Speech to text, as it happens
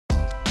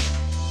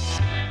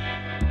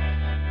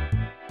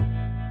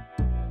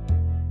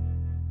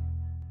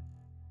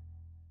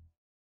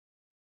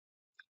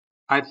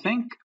I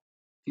think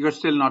you're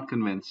still not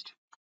convinced.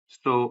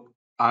 So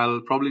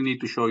I'll probably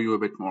need to show you a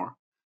bit more.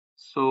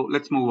 So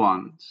let's move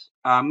on.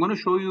 I'm going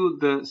to show you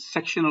the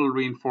sectional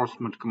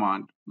reinforcement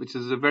command, which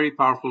is a very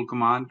powerful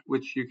command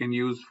which you can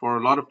use for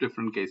a lot of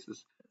different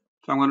cases.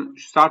 So I'm going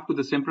to start with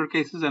the simpler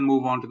cases and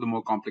move on to the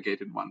more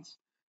complicated ones.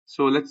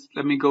 So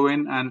let me go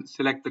in and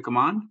select the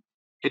command.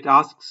 It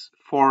asks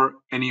for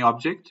any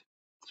object.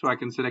 So I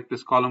can select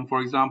this column,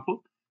 for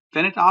example.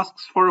 Then it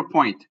asks for a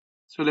point.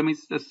 So let me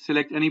just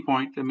select any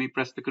point. Let me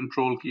press the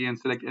control key and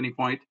select any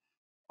point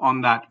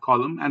on that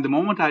column. And the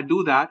moment I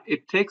do that,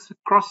 it takes a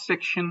cross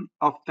section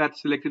of that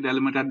selected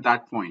element at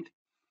that point.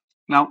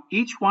 Now,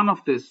 each one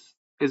of this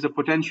is a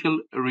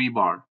potential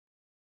rebar,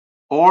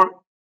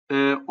 or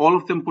all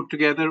of them put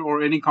together,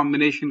 or any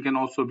combination can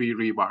also be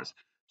rebars.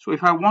 So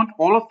if I want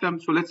all of them,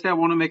 so let's say I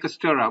want to make a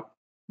stirrup,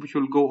 which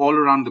will go all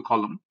around the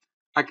column.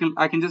 I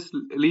can just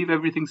leave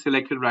everything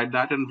selected right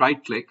that and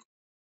right click.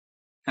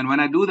 And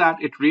when I do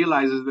that, it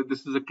realizes that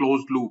this is a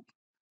closed loop.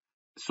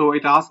 So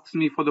it asks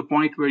me for the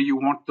point where you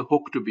want the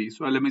hook to be.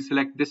 So let me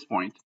select this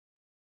point.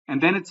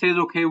 And then it says,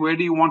 okay, where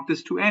do you want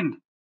this to end?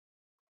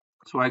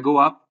 So I go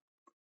up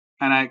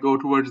and I go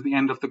towards the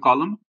end of the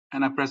column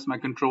and I press my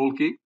control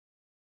key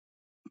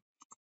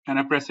and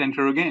I press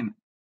enter again.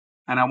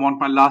 And I want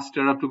my last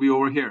stirrup to be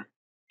over here.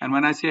 And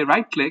when I say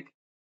right click,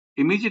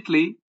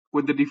 immediately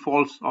with the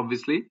defaults,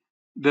 obviously,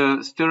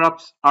 the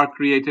stirrups are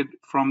created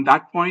from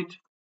that point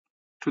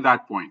to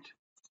that point.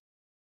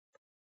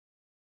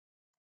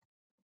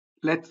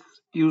 Let's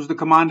use the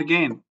command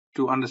again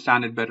to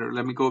understand it better.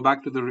 Let me go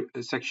back to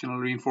the sectional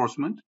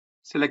reinforcement,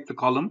 select the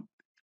column,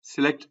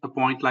 select a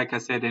point, like I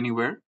said,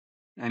 anywhere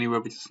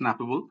which is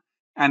snappable.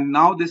 And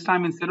now this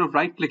time, instead of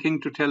right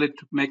clicking to tell it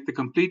to make the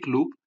complete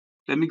loop,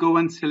 let me go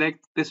and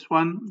select this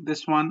one,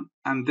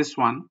 and this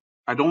one.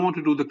 I don't want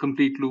to do the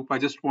complete loop. I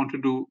just want to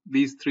do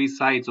these three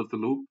sides of the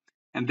loop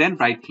and then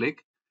right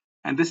click.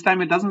 And this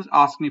time it doesn't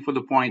ask me for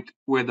the point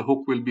where the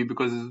hook will be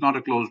because it's not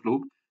a closed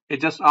loop. It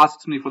just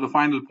asks me for the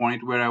final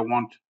point where I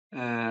want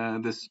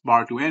this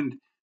bar to end.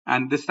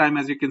 And this time,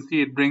 as you can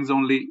see, it brings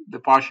only the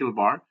partial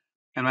bar.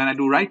 And when I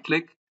do right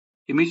click,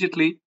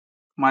 immediately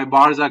my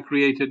bars are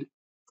created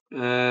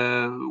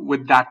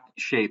with that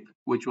shape,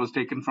 which was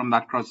taken from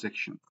that cross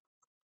section.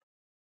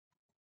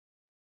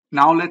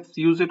 Now let's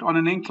use it on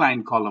an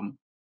inclined column.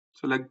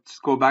 So let's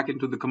go back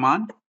into the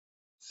command,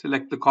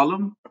 select the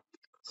column,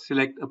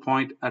 select a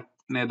point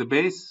near the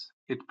base.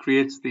 It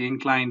creates the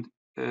inclined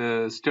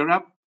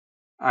stirrup.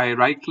 I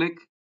right click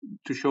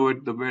to show it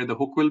where the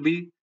hook will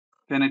be.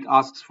 Then it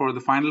asks for the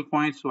final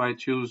point. So I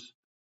choose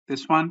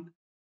this one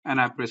and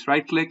I press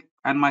right click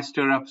and my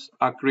stirrups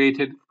are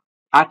created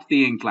at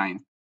the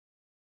incline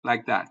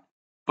like that.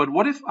 But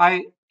what if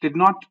I did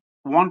not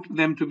want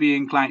them to be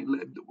inclined?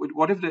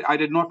 What if I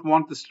did not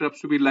want the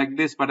stirrups to be like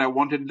this, but I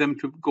wanted them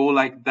to go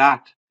like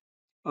that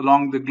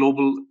along the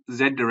global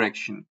Z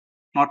direction,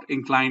 not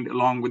inclined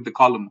along with the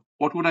column?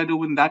 What would I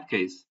do in that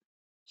case?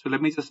 So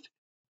let me just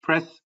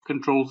press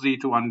Control Z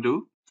to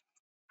undo.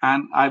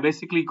 And I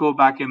basically go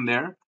back in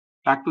there,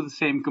 back to the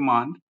same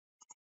command,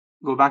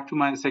 go back to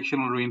my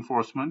sectional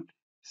reinforcement,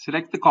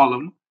 select the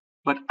column.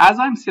 But as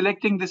I'm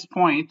selecting this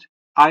point,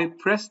 I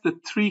press the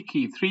 3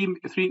 key.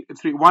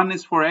 1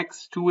 is for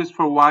X, 2 is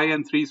for Y,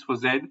 and 3 is for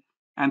Z.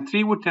 And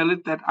 3 would tell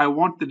it that I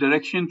want the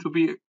direction to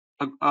be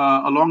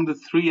along the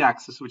 3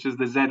 axis, which is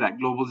the Z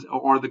global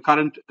or the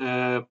current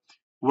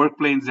work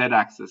plane Z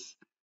axis.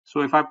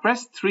 So if I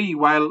press 3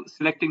 while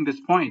selecting this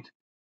point,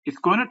 it's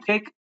going to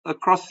take a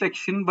cross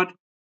section, but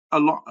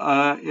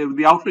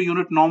the outer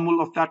unit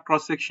normal of that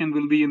cross section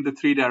will be in the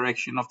 3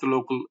 direction of the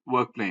local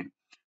work plane.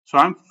 So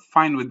I'm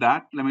fine with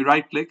that. Let me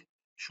right click,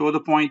 show the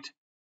point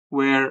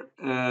where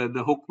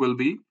the hook will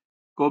be,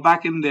 go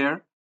back in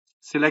there,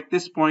 select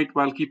this point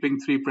while keeping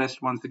 3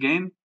 pressed once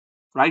again,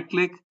 right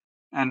click,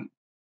 and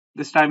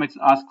this time it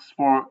asks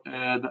for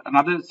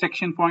another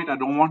section point. I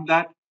don't want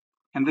that.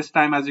 And this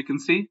time, as you can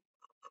see,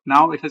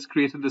 now it has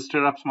created the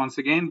stirrups once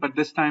again, but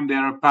this time they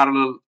are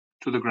parallel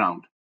to the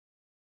ground.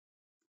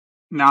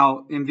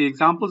 Now, in the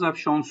examples I've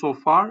shown so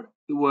far,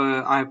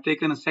 I have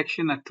taken a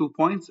section at 2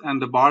 points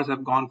and the bars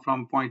have gone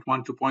from point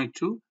 1 to point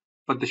 2,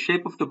 but the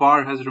shape of the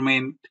bar has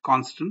remained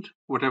constant,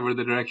 whatever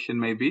the direction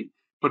may be.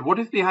 But what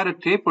if we had a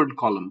tapered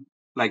column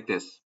like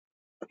this?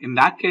 In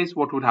that case,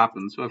 what would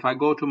happen? So if I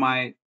go to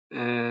my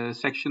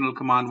sectional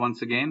command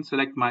once again,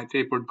 select my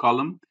tapered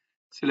column,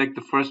 select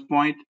the first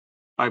point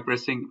by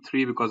pressing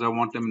 3 because I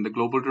want them in the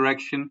global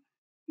direction,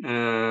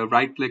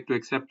 right click to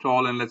accept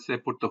all, and let's say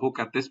put the hook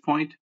at this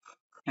point.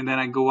 And then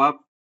I go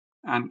up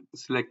and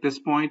select this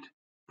point,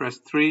 press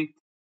 3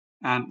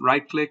 and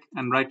right click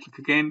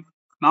again.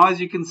 Now, as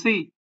you can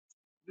see,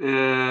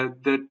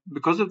 that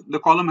because of the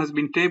column has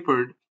been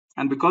tapered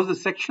and because the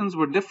sections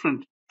were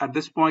different at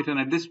this point and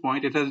at this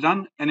point, it has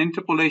done an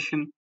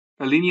interpolation,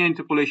 a linear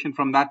interpolation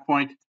from that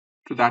point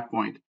to that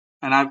point.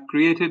 And I've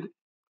created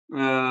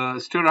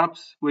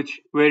stirrups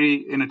which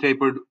vary in a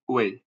tapered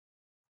way.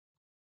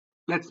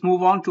 Let's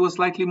move on to a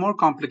slightly more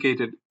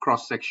complicated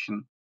cross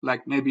section,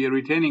 like maybe a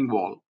retaining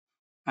wall.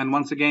 and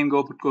once again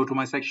go to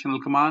my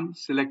sectional command,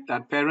 select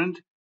that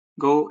parent,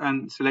 go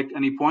and select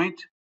any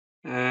point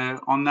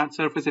on that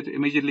surface. It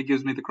immediately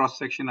gives me the cross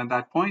section at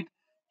that point.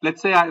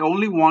 Let's say I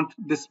only want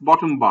this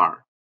bottom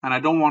bar and I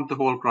don't want the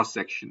whole cross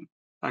section.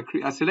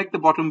 I select the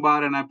bottom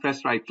bar and I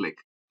press right click,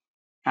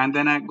 and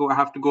then I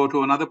have to go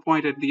to another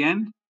point at the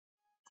end,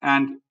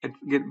 and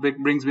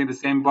it brings me the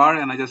same bar,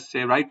 and I just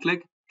say right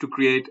click to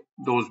create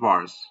those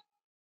bars.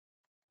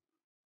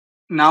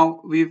 Now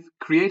we've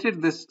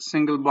created this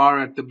single bar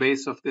at the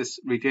base of this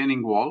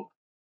retaining wall.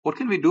 What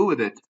can we do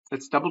with it?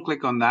 Let's double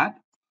click on that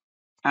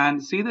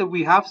and see that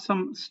we have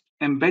some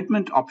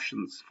embedment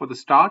options for the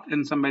start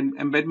and some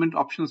embedment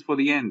options for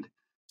the end.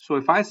 So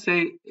if I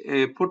say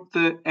put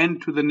the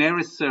end to the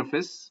nearest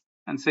surface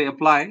and say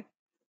apply,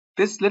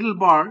 this little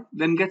bar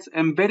then gets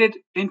embedded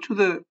into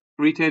the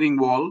retaining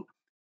wall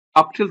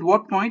up till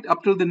what point?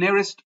 Up till the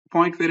nearest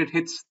point where it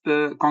hits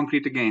the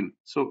concrete again.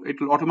 So it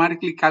will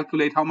automatically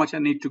calculate how much I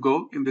need to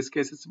go. In this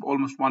case, it's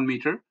almost 1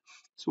 meter.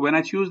 So when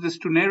I choose this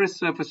to nearest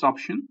surface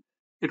option,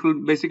 it will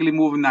basically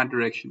move in that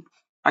direction.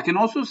 I can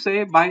also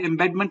say by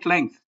embedment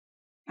length.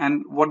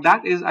 And what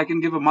that is, I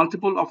can give a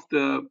multiple of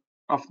the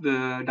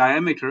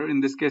diameter. In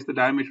this case, the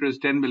diameter is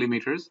 10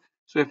 millimeters.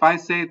 So if I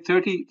say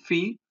 30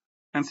 phi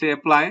and say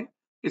apply,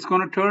 it's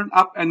going to turn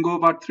up and go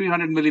about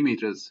 300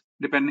 millimeters,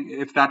 depending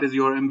if that is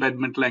your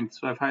embedment length.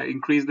 So if I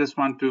increase this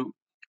one to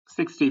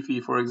 60 phi,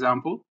 for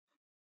example,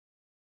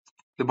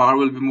 the bar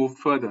will be moved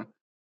further.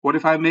 What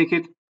if I make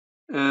it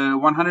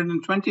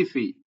 120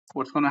 phi?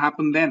 What's going to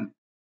happen then?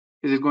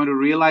 Is it going to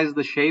realize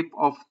the shape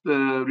of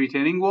the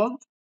retaining wall?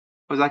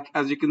 Because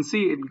as you can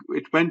see,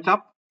 it went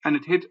up and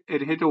it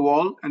hit a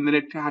wall, and then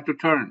it had to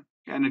turn,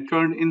 and it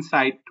turned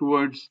inside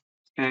towards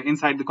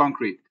inside the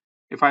concrete.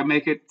 If I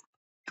make it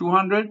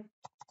 200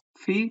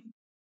 phi,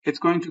 it's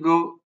going to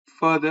go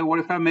further. What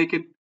if I make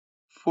it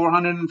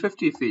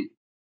 450 phi?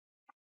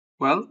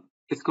 Well,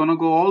 it's going to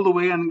go all the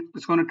way and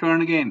it's going to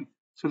turn again.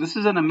 So this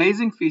is an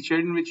amazing feature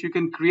in which you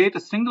can create a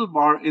single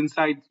bar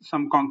inside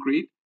some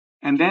concrete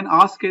and then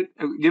ask it,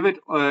 give it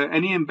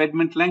any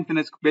embedment length, and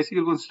it's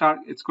basically going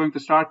to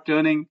start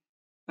turning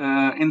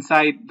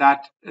inside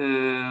that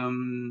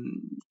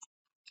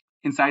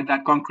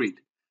concrete.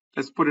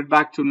 Let's put it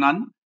back to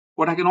none.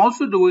 What I can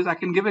also do is I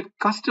can give it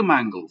custom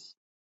angles.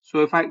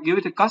 So if I give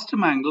it a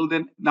custom angle,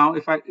 then now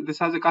this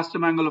has a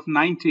custom angle of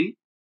 90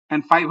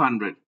 and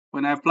 500.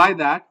 When I apply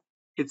that,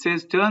 it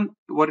says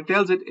what it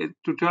tells it is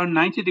to turn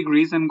 90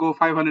 degrees and go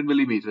 500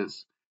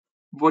 millimeters.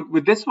 But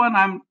with this one,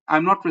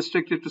 I'm not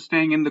restricted to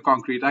staying in the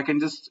concrete. I can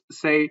just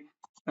say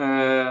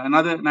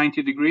another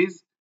 90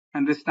 degrees,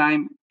 and this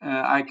time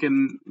I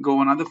can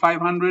go another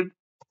 500.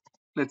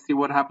 Let's see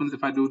what happens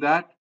if I do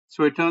that.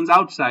 So it turns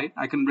outside.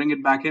 I can bring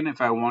it back in if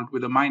I want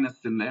with a minus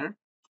in there.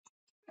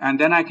 And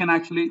then I can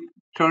actually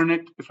turn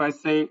it, if I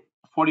say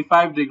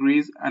 45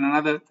 degrees and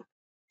another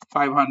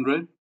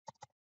 500,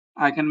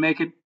 I can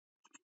make it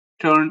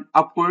turn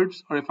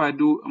upwards, or if I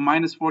do a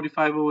minus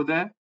 45 over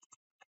there,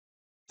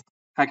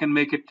 I can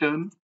make it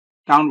turn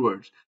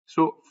downwards.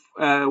 So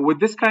with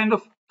this kind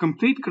of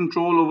complete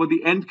control over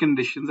the end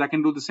conditions, I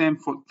can do the same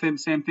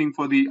thing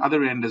for the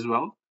other end as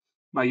well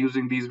by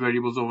using these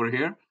variables over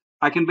here.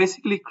 I can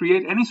basically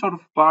create any sort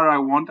of bar I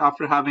want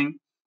after having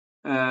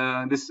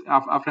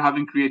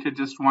created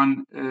just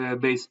one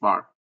base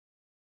bar.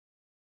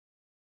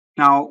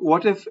 Now,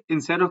 what if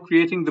instead of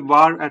creating the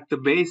bar at the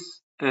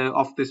base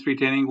of this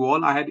retaining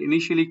wall, I had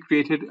initially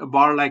created a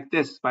bar like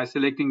this by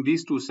selecting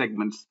these two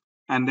segments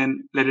and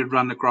then let it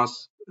run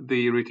across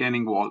the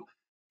retaining wall?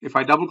 If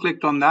I double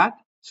clicked on that,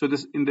 so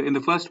this in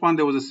the first one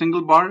there was a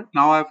single bar.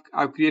 Now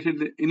I've created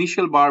the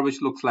initial bar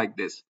which looks like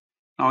this.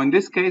 Now in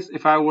this case,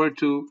 if I were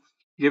to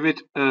give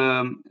it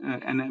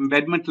an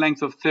embedment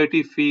length of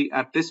 30 phi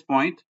at this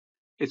point,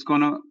 it's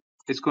gonna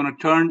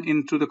turn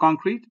into the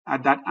concrete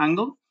at that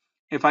angle.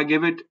 If I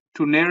give it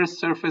to nearest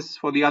surface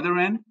for the other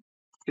end,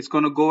 it's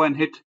going to go and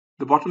hit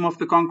the bottom of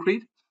the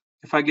concrete.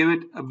 If I give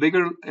it a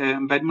bigger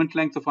embedment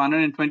length of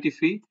 120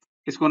 phi,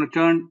 it's going to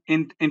turn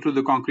into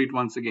the concrete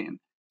once again.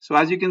 So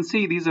as you can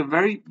see, this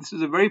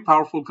is a very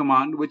powerful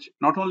command which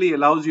not only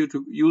allows you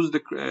to use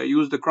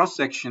the cross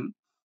section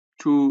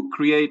to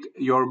create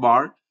your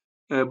bar,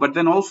 but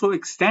then also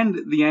extend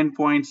the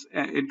endpoints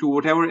into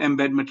whatever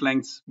embedment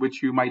lengths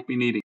which you might be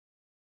needing.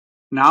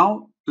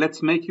 Now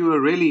let's make you a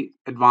really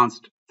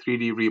advanced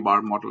 3D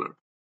rebar modeler.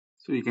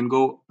 So you can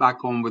go back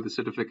home with the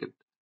certificate.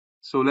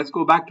 So let's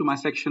go back to my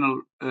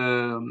sectional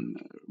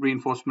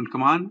reinforcement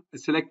command.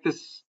 Select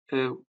this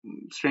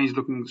strange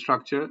looking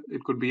structure.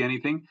 It could be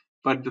anything.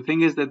 But the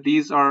thing is that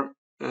these are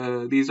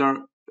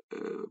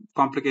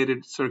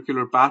complicated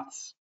circular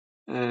paths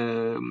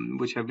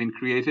which have been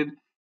created.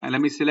 And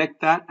let me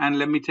select that, and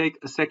let me take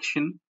a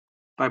section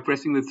by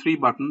pressing the 3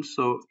 buttons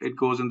so it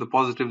goes in the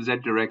positive Z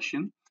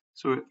direction.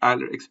 So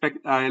I'll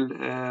accept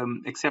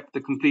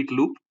the complete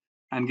loop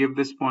and give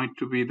this point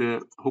to be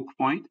the hook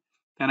point.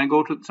 Then I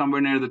go to somewhere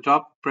near the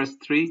top, press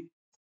 3,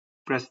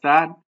 press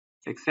that,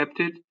 accept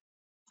it,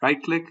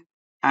 right click,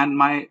 and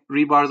my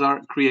rebars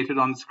are created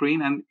on the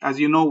screen. And as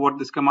you know, what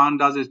this command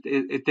does is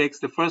it takes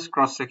the first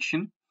cross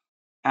section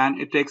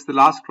and it takes the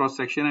last cross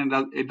section,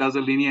 and it does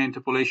a linear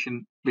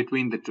interpolation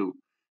between the two.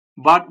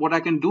 But what I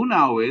can do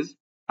now is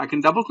I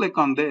can double click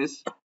on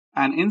this,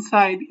 and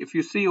inside, if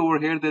you see over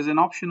here, there's an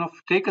option of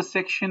take a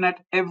section at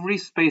every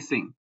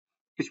spacing,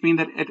 which means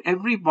that at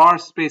every bar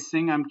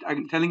spacing,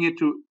 I'm telling it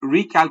to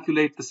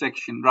recalculate the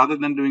section rather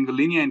than doing the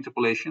linear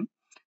interpolation.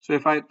 So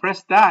if I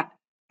press that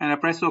and I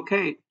press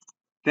OK,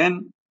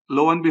 then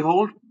lo and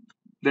behold,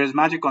 there's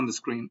magic on the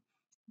screen.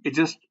 It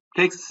just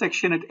takes a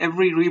section at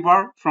every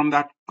rebar from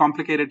that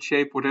complicated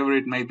shape, whatever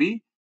it may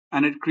be,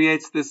 and it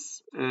creates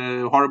this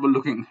horrible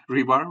looking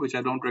rebar, which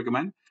I don't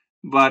recommend.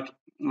 But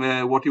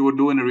what you would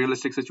do in a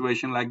realistic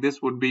situation like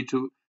this would be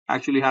to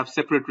actually have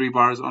separate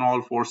rebars on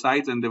all four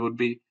sides, and there would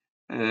be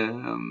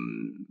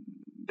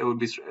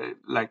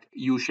like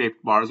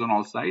U-shaped bars on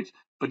all sides.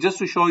 But just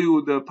to show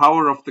you the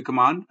power of the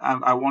command,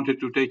 I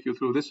wanted to take you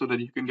through this so that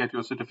you can get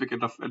your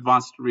certificate of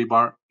advanced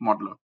rebar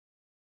modeler.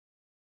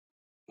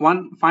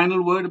 One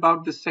final word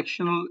about the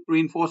sectional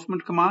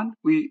reinforcement command.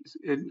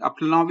 Up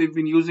till now we've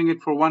been using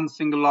it for one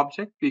single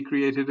object. We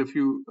created a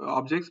few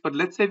objects, but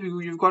let's say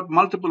you've got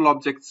multiple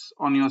objects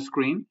on your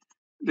screen.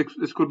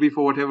 This could be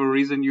for whatever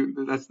reason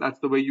that's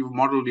the way you've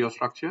modeled your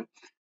structure,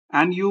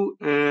 and you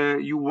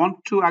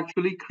want to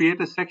actually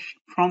create a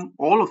section from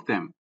all of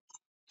them.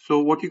 So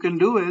what you can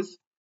do is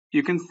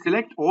you can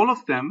select all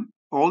of them.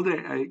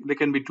 They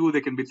can be 2,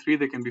 they can be 3,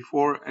 they can be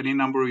 4, any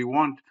number you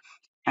want.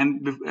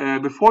 And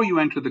before you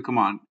enter the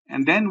command,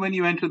 and then when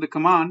you enter the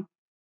command,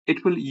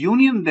 it will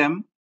union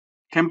them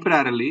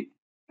temporarily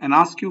and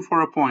ask you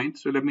for a point.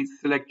 So let me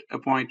select a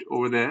point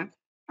over there,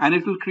 and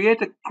it will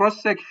create a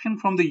cross section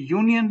from the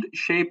unioned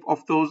shape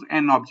of those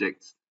n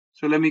objects.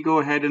 So let me go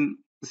ahead and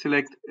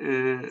select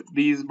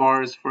these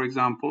bars, for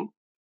example,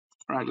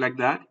 right, like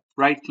that.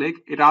 Right click,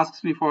 it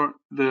asks me for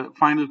the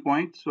final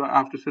point, so I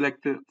have to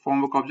select the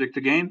formwork object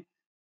again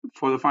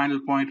for the final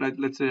point. Right,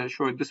 let's say I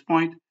show it this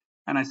point,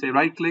 and I say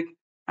right click,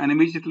 and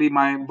immediately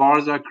my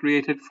bars are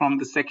created from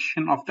the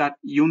section of that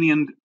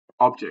unioned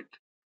object.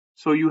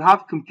 So you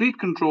have complete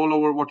control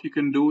over what you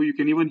can do. You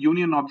can even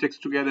union objects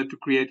together to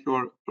create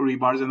your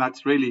rebars, and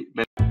that's really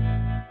better.